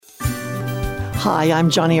Hi, I'm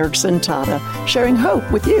Johnny Erickson Tata, sharing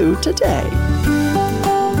hope with you today.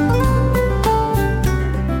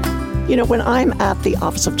 You know, when I'm at the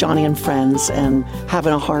office of Johnny and Friends and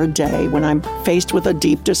having a hard day, when I'm faced with a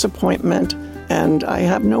deep disappointment and I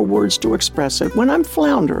have no words to express it, when I'm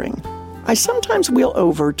floundering, I sometimes wheel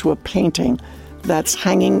over to a painting that's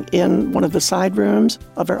hanging in one of the side rooms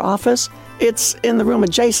of our office. It's in the room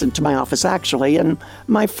adjacent to my office, actually, and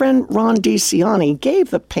my friend Ron DiCiani gave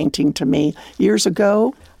the painting to me years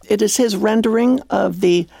ago. It is his rendering of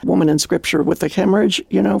the woman in Scripture with the hemorrhage,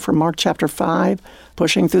 from Mark chapter 5,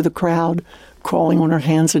 pushing through the crowd, crawling on her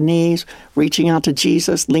hands and knees, reaching out to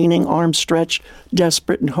Jesus, leaning, arms stretched,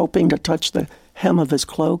 desperate and hoping to touch the hem of his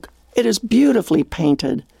cloak. It is beautifully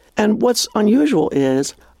painted, and what's unusual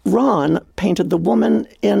is Ron painted the woman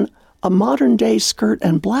in a modern-day skirt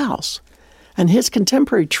and blouse, and his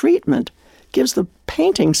contemporary treatment gives the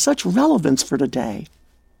painting such relevance for today.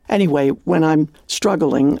 Anyway, when I'm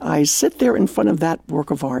struggling, I sit there in front of that work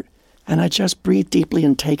of art, and I just breathe deeply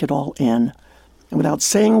and take it all in. And without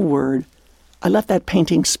saying a word, I let that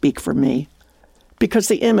painting speak for me, because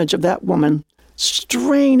the image of that woman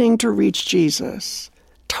straining to reach Jesus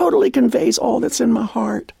totally conveys all that's in my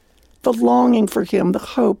heart. The longing for him, the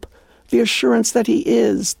hope, the assurance that he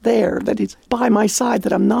is there, that he's by my side,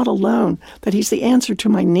 that I'm not alone, that he's the answer to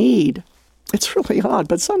my need. It's really odd,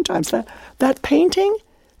 but sometimes that painting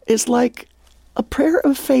is like a prayer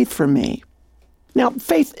of faith for me. Now,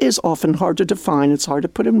 faith is often hard to define. It's hard to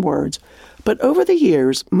put in words. But over the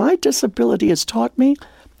years, my disability has taught me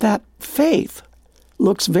that faith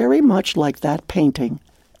looks very much like that painting.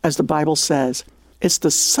 As the Bible says, it's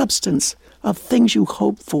the substance of things you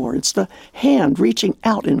hope for. It's the hand reaching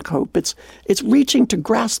out in hope. It's reaching to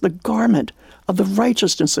grasp the garment of the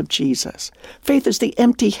righteousness of Jesus. Faith is the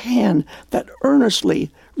empty hand that earnestly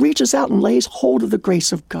reaches out and lays hold of the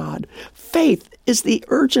grace of God. Faith is the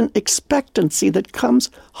urgent expectancy that comes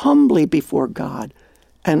humbly before God.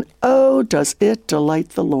 And oh, does it delight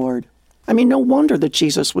the Lord. I mean, no wonder that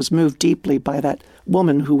Jesus was moved deeply by that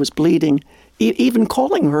woman who was bleeding, even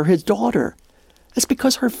calling her his daughter. It's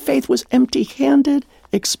because her faith was empty-handed,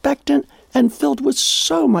 expectant, and filled with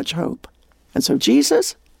so much hope. And so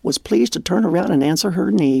Jesus was pleased to turn around and answer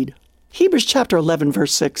her need. Hebrews chapter 11,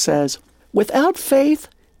 verse 6 says, "Without faith,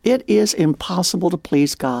 it is impossible to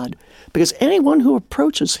please God, because anyone who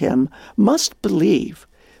approaches him must believe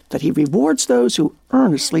that he rewards those who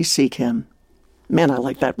earnestly seek him." Man, I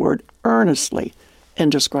like that word, earnestly, in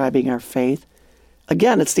describing our faith.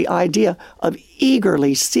 Again, it's the idea of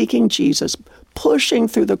eagerly seeking Jesus, pushing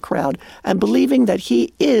through the crowd, and believing that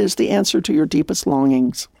he is the answer to your deepest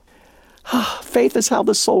longings. Faith is how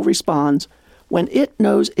the soul responds when it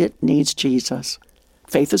knows it needs Jesus.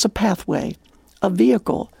 Faith is a pathway, a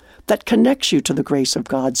vehicle that connects you to the grace of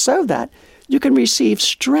God so that you can receive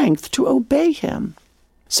strength to obey him.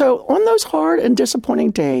 So on those hard and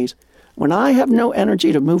disappointing days, when I have no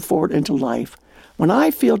energy to move forward into life, when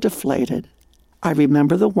I feel deflated, I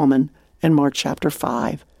remember the woman in Mark chapter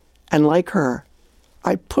 5. And like her,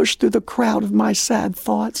 I push through the crowd of my sad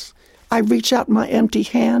thoughts. I reach out my empty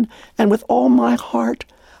hand, and with all my heart,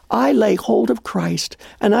 I lay hold of Christ,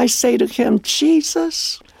 and I say to him,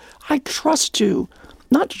 "Jesus, I trust you.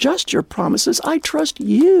 Not just your promises, I trust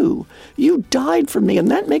you. You died for me, and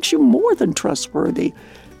that makes you more than trustworthy.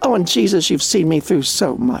 Oh, and Jesus, you've seen me through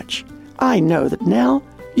so much. I know that now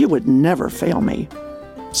you would never fail me."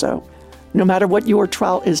 So, no matter what your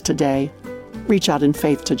trial is today, reach out in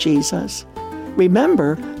faith to Jesus.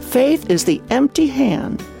 Remember, faith is the empty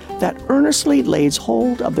hand that earnestly lays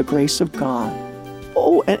hold of the grace of God.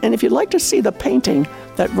 Oh, and if you'd like to see the painting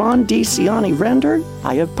that Ron DiCiani rendered,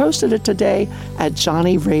 I have posted it today at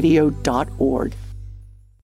johnnyradio.org.